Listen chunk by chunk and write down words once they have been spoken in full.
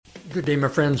Good day, my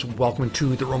friends. Welcome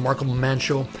to the Remarkable Man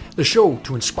Show, the show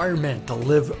to inspire men to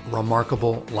live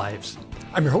remarkable lives.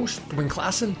 I'm your host, Dwayne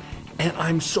Klassen, and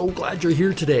I'm so glad you're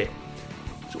here today.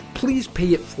 So please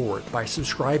pay it forward by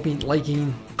subscribing,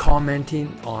 liking,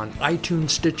 commenting on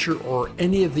iTunes, Stitcher, or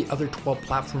any of the other 12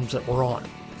 platforms that we're on.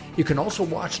 You can also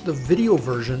watch the video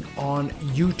version on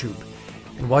YouTube.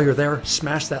 And while you're there,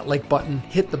 smash that like button,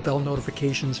 hit the bell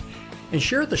notifications, and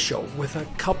share the show with a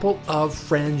couple of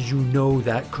friends you know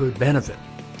that could benefit.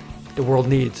 The world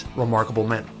needs remarkable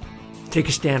men. Take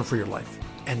a stand for your life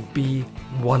and be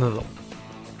one of them.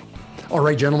 All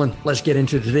right, gentlemen, let's get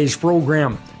into today's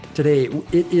program. Today,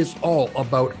 it is all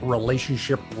about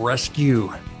relationship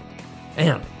rescue.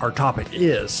 And our topic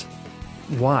is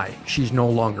why she's no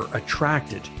longer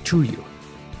attracted to you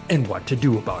and what to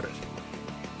do about it.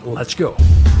 Let's go.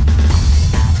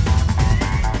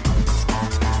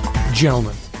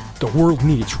 Gentlemen, the world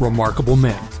needs remarkable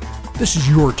men. This is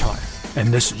your time, and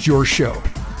this is your show.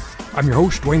 I'm your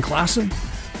host, Dwayne Klassen,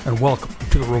 and welcome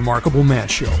to the Remarkable Man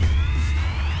Show.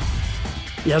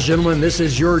 Yes, gentlemen, this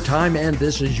is your time, and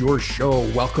this is your show.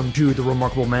 Welcome to the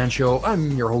Remarkable Man Show.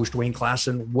 I'm your host, Dwayne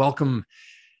Klassen. Welcome.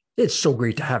 It's so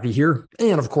great to have you here.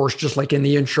 And of course, just like in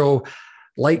the intro,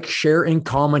 like, share, and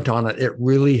comment on it. It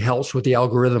really helps with the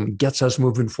algorithm, gets us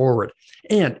moving forward.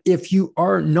 And if you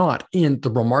are not in the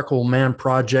Remarkable Man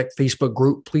Project Facebook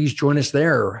group, please join us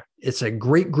there. It's a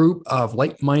great group of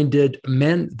like-minded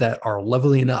men that are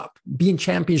leveling up, being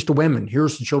champions to women,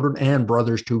 heroes to children, and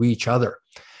brothers to each other.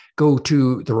 Go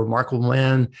to the Remarkable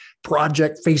Man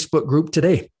Project Facebook group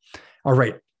today. All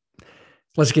right,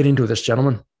 let's get into this,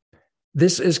 gentlemen.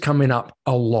 This is coming up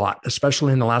a lot,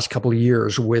 especially in the last couple of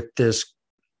years with this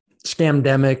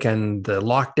scamdemic and the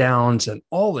lockdowns and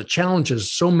all the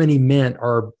challenges so many men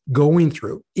are going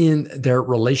through in their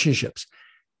relationships.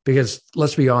 Because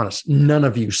let's be honest, none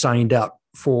of you signed up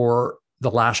for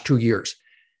the last 2 years.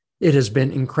 It has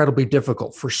been incredibly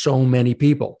difficult for so many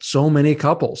people, so many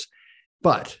couples.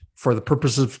 But for the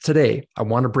purposes of today, I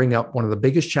want to bring up one of the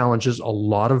biggest challenges a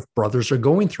lot of brothers are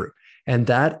going through. And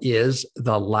that is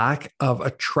the lack of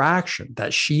attraction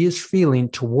that she is feeling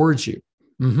towards you.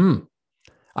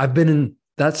 I've been in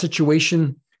that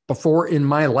situation before in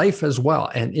my life as well,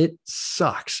 and it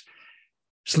sucks.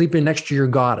 Sleeping next to your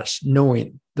goddess,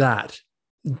 knowing that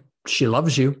she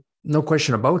loves you, no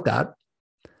question about that,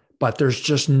 but there's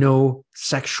just no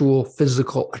sexual,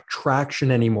 physical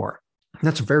attraction anymore. And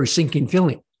that's a very sinking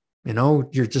feeling. You know,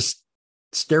 you're just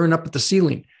staring up at the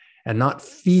ceiling and not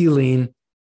feeling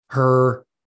her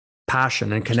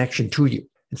passion and connection to you.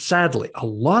 And sadly, a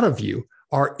lot of you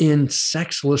are in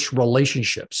sexless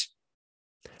relationships.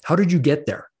 How did you get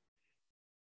there?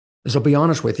 As I'll be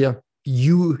honest with you,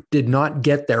 you did not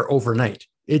get there overnight.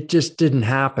 It just didn't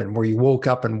happen where you woke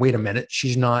up and wait a minute,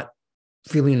 she's not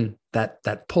feeling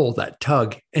that pull, that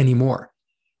tug anymore.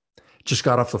 Just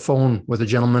got off the phone with a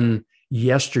gentleman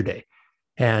yesterday,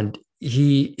 and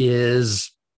he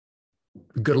is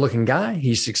a good-looking guy.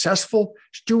 He's successful.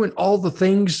 He's doing all the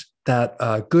things that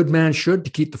a good man should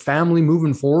to keep the family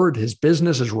moving forward. His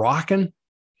business is rocking,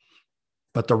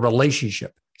 but the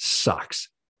relationship sucks.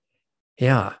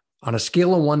 Yeah. On a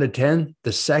scale of 1 to 10,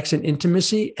 the sex and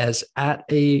intimacy is at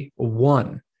a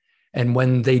 1. And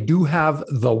when they do have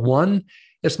the 1,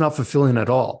 it's not fulfilling at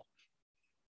all.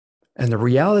 And the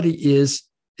reality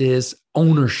is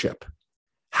ownership.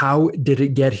 How did it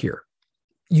get here?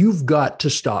 You've got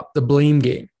to stop the blame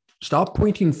game. Stop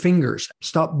pointing fingers.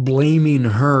 Stop blaming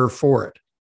her for it.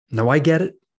 Now, I get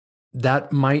it.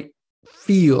 That might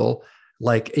feel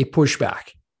like a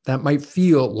pushback. That might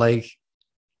feel like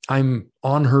I'm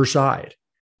on her side.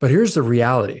 But here's the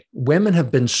reality. Women have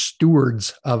been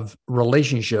stewards of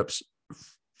relationships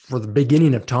for the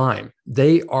beginning of time.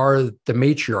 They are the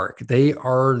matriarch. They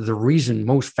are the reason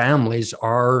most families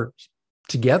are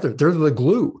together. They're the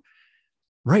glue,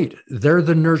 right? They're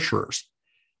the nurturers.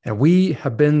 And we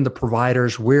have been the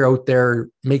providers. We're out there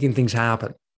making things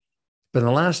happen. But in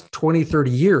the last 20, 30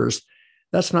 years,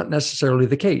 that's not necessarily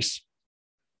the case.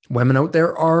 Women out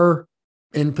there are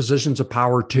in positions of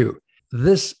power too.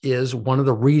 This is one of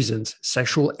the reasons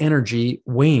sexual energy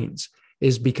wanes,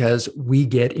 is because we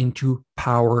get into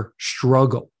power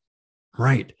struggle,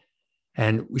 right?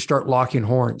 And we start locking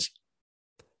horns.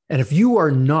 And if you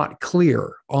are not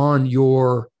clear on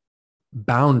your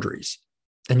boundaries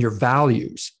and your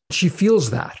values, she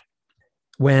feels that.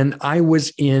 When I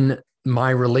was in my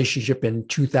relationship in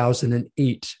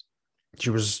 2008, she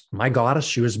was my goddess.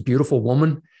 She was a beautiful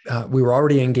woman. We were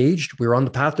already engaged. We were on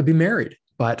the path to be married,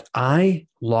 but I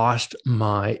lost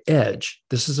my edge.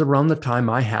 This is around the time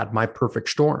I had my perfect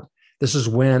storm. This is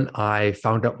when I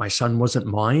found out my son wasn't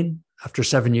mine. after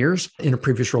 7 years in a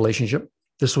previous relationship.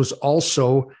 This was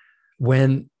also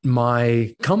when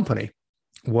my company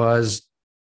was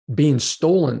being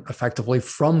stolen effectively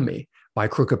from me by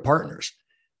crooked partners.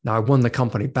 Now I won the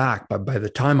company back, but by the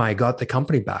time I got the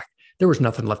company back, there was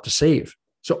nothing left to save.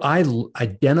 So I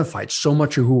identified so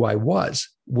much of who I was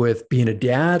with being a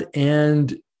dad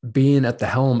and being at the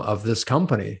helm of this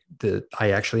company that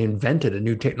I actually invented a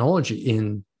new technology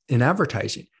in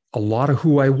advertising. A lot of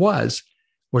who I was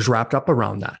wrapped up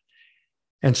around that.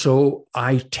 And so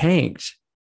I tanked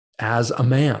as a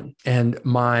man. And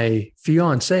my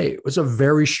fiance was a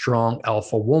very strong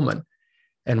alpha woman.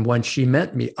 And when she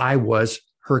met me, I was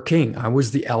her king. I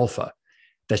was the alpha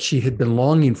that she had been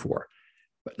longing for.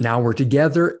 But now we're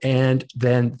together, and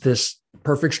then this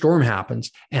perfect storm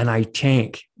happens, and I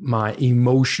tank my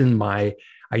emotion, my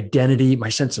identity, my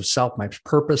sense of self, my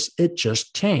purpose. It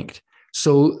just tanked.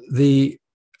 So the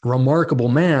remarkable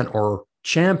man or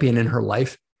champion in her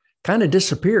life kind of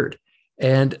disappeared.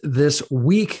 And this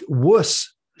weak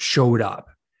wuss showed up.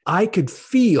 I could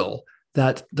feel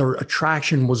that the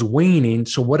attraction was waning.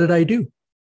 So what did I do?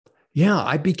 Yeah,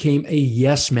 I became a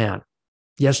yes man.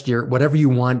 Yes, dear, whatever you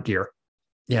want, dear.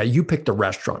 Yeah, you picked the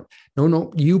restaurant.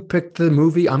 No, you picked the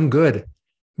movie. I'm good.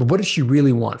 But what does she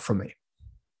really want from me?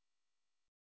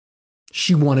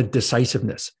 She wanted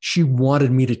decisiveness. She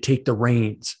wanted me to take the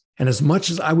reins. And as much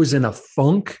as I was in a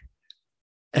funk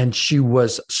and she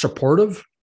was supportive,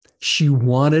 she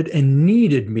wanted and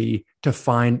needed me to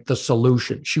find the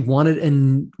solution. She wanted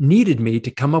and needed me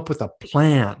to come up with a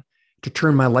plan to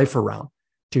turn my life around,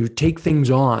 to take things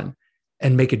on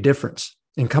and make a difference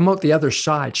and come out the other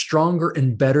side stronger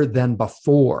and better than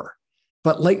before.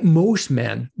 But like most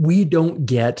men, we don't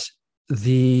get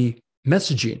the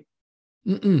messaging.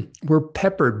 We're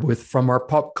peppered with from our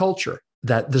pop culture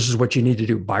that this is what you need to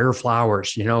do. Buy her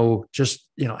flowers,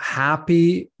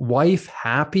 happy wife,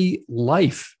 happy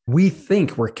life. We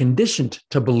think we're conditioned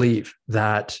to believe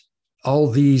that all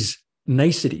these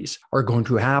niceties are going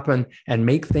to happen and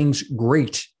make things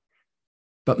great.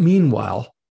 But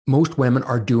meanwhile, most women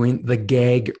are doing the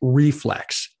gag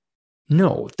reflex.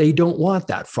 No, they don't want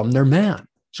that from their man.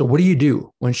 So what do you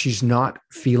do when she's not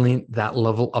feeling that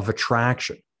level of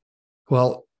attraction?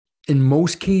 Well, in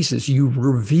most cases, you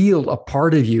reveal a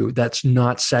part of you that's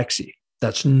not sexy,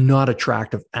 that's not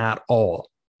attractive at all.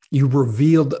 You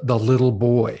revealed the little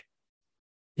boy.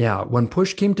 Yeah, when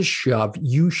push came to shove,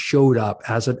 you showed up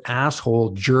as an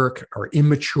asshole, jerk, or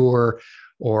immature,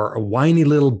 or a whiny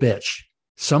little bitch.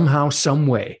 Somehow, some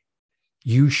way,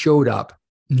 you showed up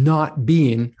not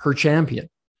being her champion.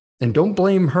 And don't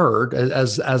blame her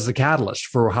as the catalyst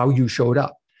for how you showed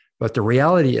up. But the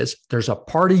reality is there's a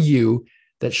part of you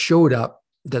that showed up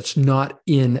that's not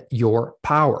in your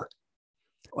power.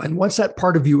 And once that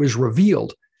part of you is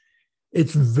revealed,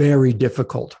 it's very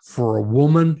difficult for a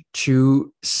woman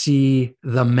to see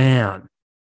the man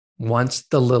once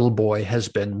the little boy has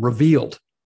been revealed.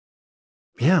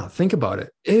 Yeah, think about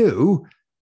it. Ew.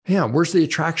 Yeah, where's the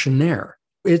attraction there?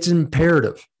 It's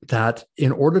imperative that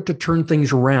in order to turn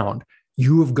things around,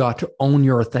 you have got to own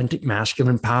your authentic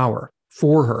masculine power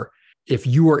for her. If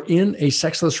you are in a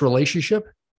sexless relationship,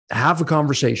 have a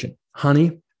conversation.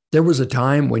 Honey, there was a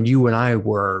time when you and I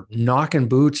were knocking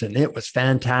boots and it was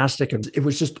fantastic and it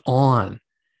was just on.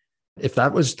 If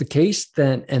that was the case,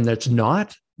 then, and that's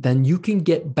not, then you can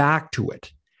get back to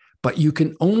it. But you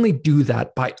can only do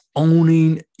that by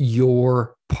owning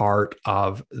your part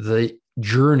of the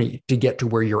journey to get to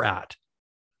where you're at.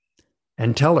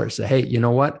 And tell her, say, hey, you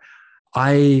know what?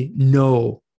 I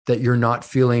know that you're not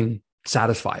feeling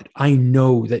satisfied. I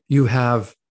know that you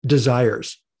have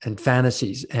desires and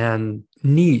fantasies and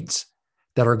needs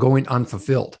that are going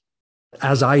unfulfilled,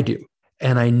 as I do.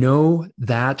 And I know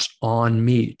that's on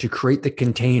me to create the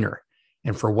container.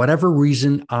 And for whatever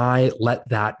reason, I let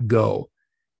that go.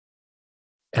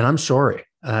 And I'm sorry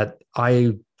that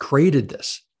I created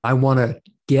this. I want to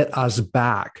get us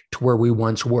back to where we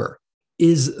once were.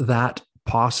 Is that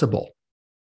possible?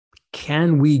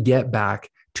 Can we get back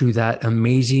to that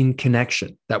amazing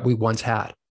connection that we once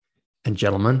had? And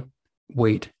gentlemen,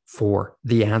 wait for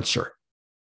the answer.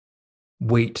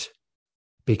 Wait,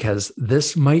 because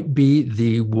this might be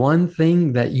the one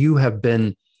thing that you have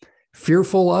been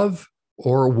fearful of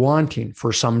or wanting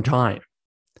for some time.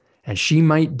 And she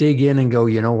might dig in and go,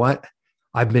 you know what?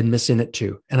 I've been missing it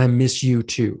too. And I miss you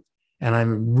too. And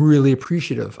I'm really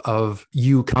appreciative of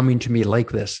you coming to me like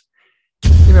this.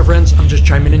 Hey, my friends, I'm just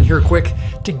chiming in here quick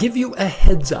to give you a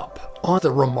heads up on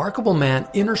the Remarkable Man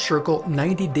Inner Circle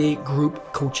 90-day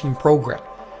group coaching program.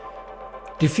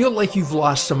 Do you feel like you've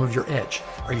lost some of your edge?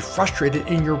 Are you frustrated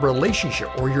in your relationship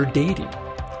or your dating?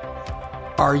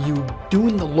 Are you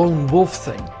doing the lone wolf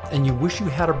thing and you wish you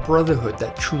had a brotherhood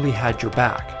that truly had your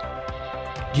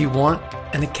back? Do you want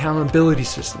an accountability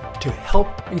system to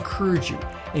help encourage you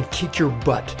and kick your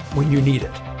butt when you need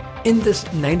it? In this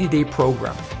 90-day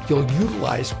program, you'll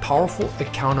utilize powerful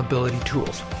accountability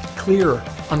tools, clear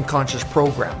unconscious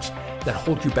programs that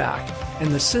hold you back,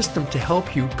 and the system to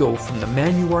help you go from the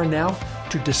man you are now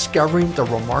to discovering the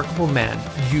remarkable man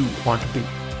you want to be.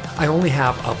 I only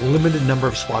have a limited number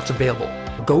of slots available.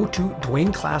 Go to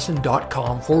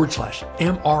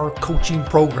dwayneklassen.com/MR coaching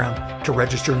program to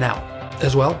register now.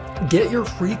 As well, get your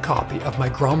free copy of my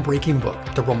groundbreaking book,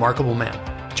 The Remarkable Man,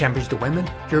 Champions to Women,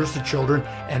 Heroes to Children,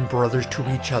 and Brothers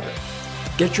to Each Other.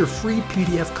 Get your free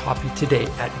PDF copy today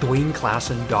at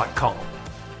dwayneklassen.com.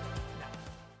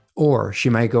 Or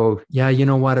she might go, yeah, you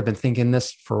know what? I've been thinking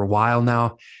this for a while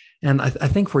now, and I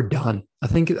think we're done. I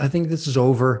think this is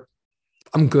over.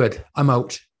 I'm good. I'm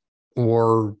out.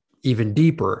 Or even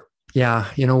deeper, yeah,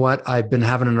 you know what? I've been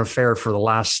having an affair for the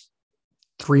last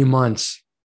 3 months,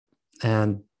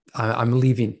 and I'm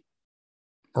leaving.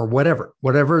 Or whatever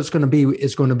it's going to be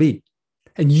is going to be.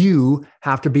 And you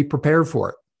have to be prepared for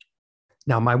it.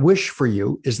 Now, my wish for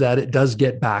you is that it does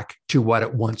get back to what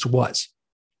it once was.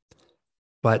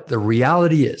 But the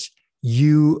reality is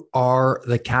you are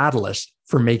the catalyst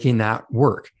for making that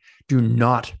work. Do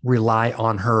not rely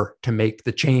on her to make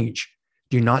the change.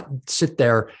 Do not sit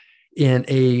there in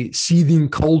a seething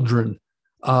cauldron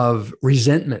of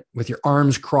resentment with your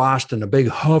arms crossed and a big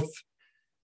huff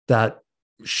that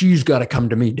she's got to come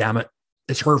to me, damn it.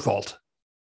 It's her fault.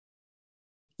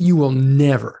 You will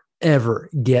never, ever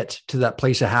get to that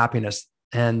place of happiness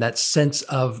and that sense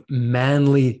of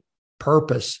manly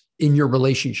purpose in your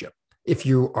relationship if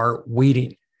you are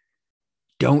waiting.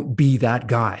 Don't be that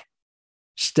guy.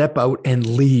 Step out and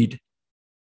lead.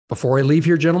 Before I leave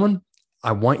here, gentlemen,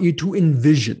 I want you to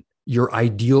envision your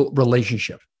ideal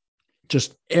relationship,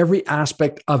 just every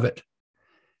aspect of it.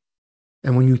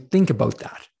 And when you think about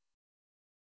that,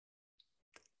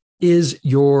 is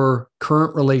your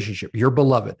current relationship, your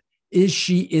beloved, is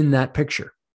she in that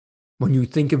picture when you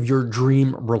think of your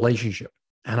dream relationship?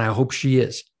 And I hope she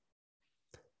is.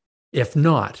 If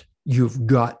not, you've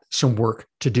got some work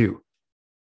to do.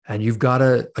 And you've got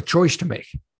a choice to make.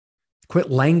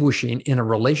 Quit languishing in a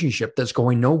relationship that's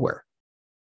going nowhere.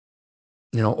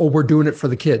 Oh, we're doing it for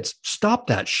the kids. Stop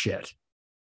that shit.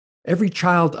 Every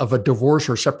child of a divorce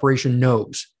or separation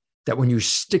knows that when you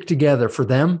stick together for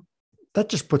them, that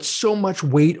just puts so much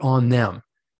weight on them.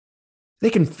 They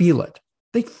can feel it.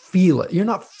 They feel it. You're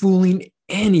not fooling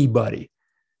anybody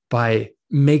by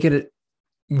making it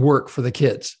work for the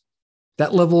kids.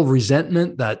 That level of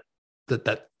resentment, that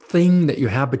thing that you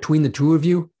have between the two of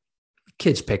you,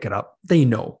 kids pick it up. They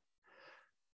know.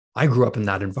 I grew up in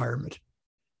that environment.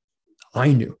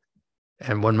 I knew.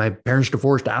 And when my parents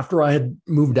divorced after I had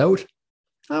moved out,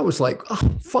 I was like,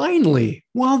 oh, finally,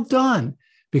 well done.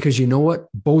 Because you know what?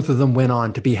 Both of them went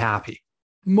on to be happy.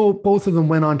 Both of them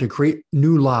went on to create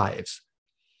new lives.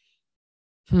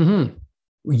 You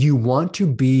want to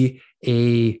be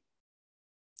a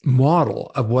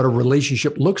model of what a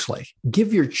relationship looks like.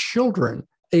 Give your children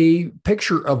a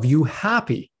picture of you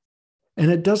happy.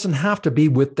 And it doesn't have to be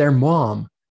with their mom.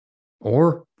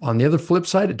 Or on the other flip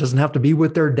side, it doesn't have to be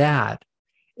with their dad.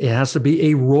 It has to be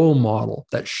a role model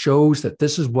that shows that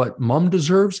this is what mom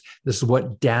deserves. This is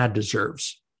what dad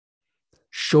deserves.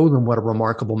 Show them what a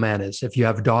remarkable man is. If you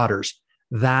have daughters,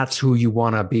 that's who you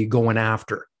want to be going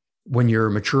after when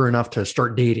you're mature enough to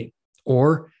start dating.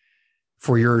 Or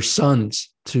for your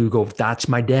sons to go, that's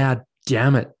my dad.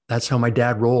 Damn it. That's how my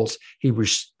dad rolls. He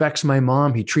respects my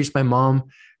mom. He treats my mom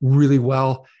really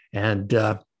well. And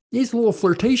he's a little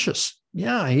flirtatious.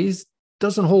 Yeah, he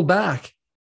doesn't hold back.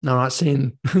 Now, I'm not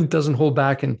saying he doesn't hold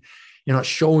back and you're not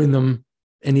showing them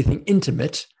anything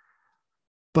intimate,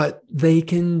 but they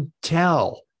can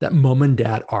tell that mom and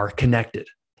dad are connected.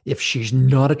 If she's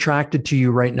not attracted to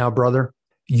you right now, brother,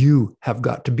 you have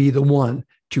got to be the one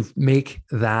to make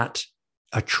that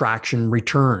attraction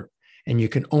return. And you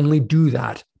can only do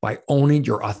that by owning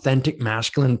your authentic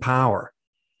masculine power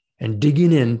and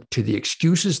digging into the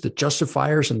excuses, the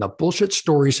justifiers, and the bullshit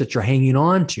stories that you're hanging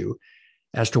on to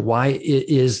as to why it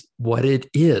is what it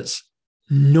is.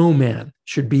 No man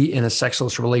should be in a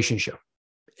sexless relationship,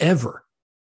 ever.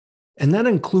 And that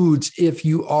includes if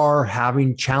you are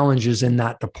having challenges in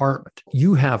that department.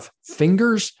 You have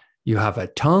fingers, you have a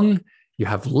tongue, you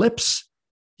have lips,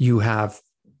 you have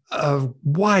a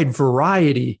wide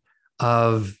variety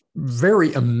of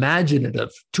very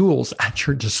imaginative tools at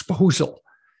your disposal.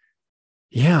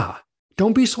 Yeah.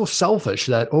 Don't be so selfish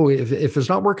that, if it's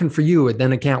not working for you,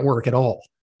 then it can't work at all.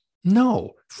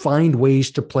 No, find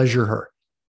ways to pleasure her.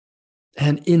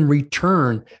 And in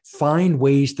return, find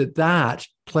ways that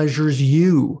pleasures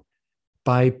you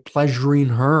by pleasuring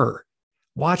her.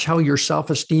 Watch how your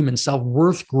self-esteem and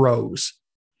self-worth grows.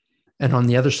 And on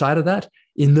the other side of that,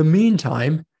 in the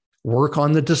meantime, work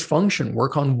on the dysfunction,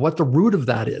 work on what the root of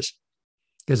that is.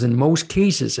 Because in most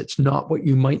cases, it's not what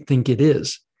you might think it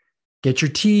is. Get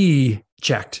your T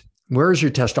checked. Where is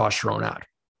your testosterone at?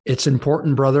 It's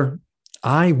important, brother.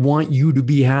 I want you to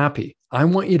be happy. I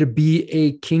want you to be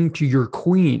a king to your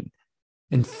queen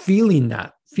and feeling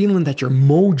that your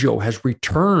mojo has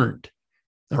returned.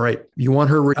 All right. You want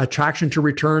her attraction to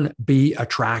return? Be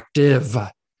attractive.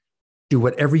 Do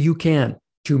whatever you can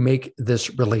to make this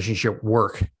relationship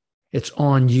work. It's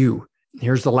on you.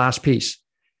 Here's the last piece.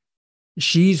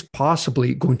 She's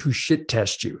possibly going to shit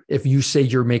test you if you say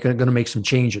you're going to make some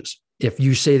changes. If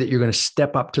you say that you're going to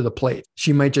step up to the plate,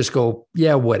 she might just go,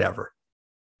 yeah, whatever.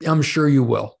 I'm sure you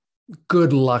will.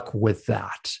 Good luck with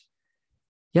that.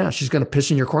 Yeah, she's going to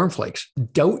piss in your cornflakes,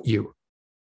 doubt you.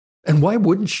 And why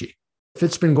wouldn't she? If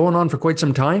it's been going on for quite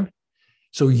some time.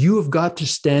 So you have got to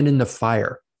stand in the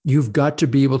fire. You've got to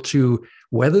be able to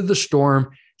weather the storm,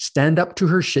 stand up to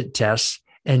her shit tests,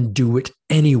 and do it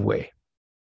anyway.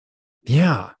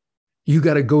 Yeah, you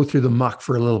got to go through the muck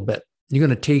for a little bit. You're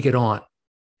going to take it on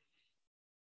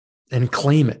and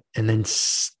claim it, and then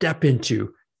step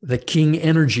into the king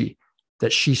energy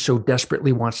that she so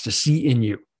desperately wants to see in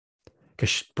you.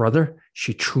 Because, brother,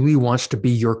 she truly wants to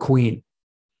be your queen.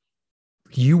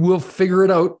 You will figure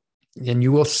it out, and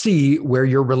you will see where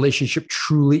your relationship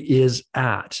truly is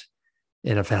at.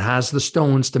 And if it has the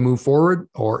stones to move forward,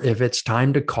 or if it's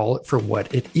time to call it for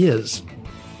what it is.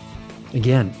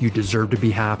 Again, you deserve to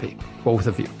be happy, both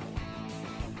of you.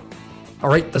 All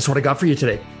right, that's what I got for you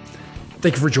today.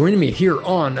 Thank you for joining me here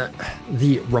on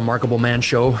the Remarkable Man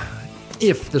Show.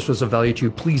 If this was of value to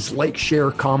you, please like, share,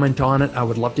 comment on it. I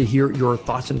would love to hear your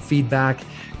thoughts and feedback.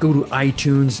 Go to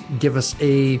iTunes, give us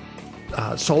a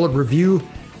solid review.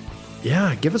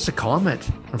 Yeah, give us a comment.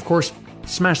 Of course,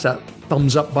 smash that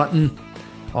thumbs up button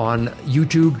on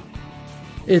YouTube.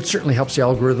 It certainly helps the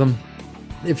algorithm.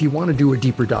 If you want to do a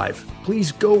deeper dive,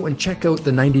 please go and check out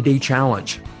the 90-day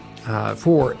challenge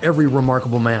for every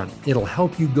remarkable man. It'll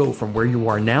help you go from where you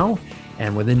are now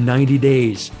and within 90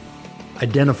 days,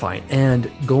 identifying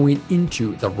and going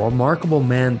into the remarkable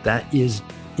man that is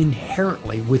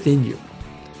inherently within you.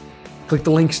 Click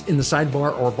the links in the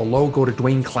sidebar or below. Go to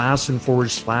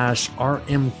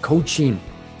DwayneClassen/RM coaching.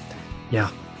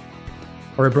 Yeah.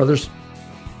 All right, brothers.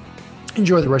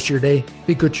 Enjoy the rest of your day.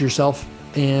 Be good to yourself.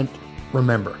 And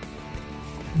remember,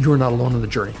 you're not alone on the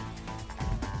journey.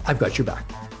 I've got your back.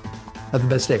 Have the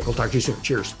best day. We'll talk to you soon.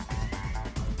 Cheers.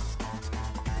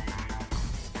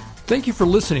 Thank you for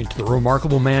listening to The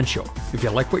Remarkable Man Show. If you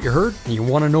like what you heard and you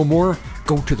want to know more,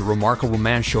 go to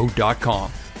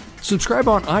theremarkablemanshow.com. Subscribe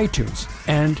on iTunes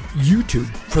and YouTube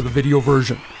for the video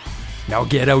version. Now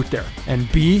get out there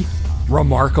and be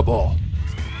remarkable.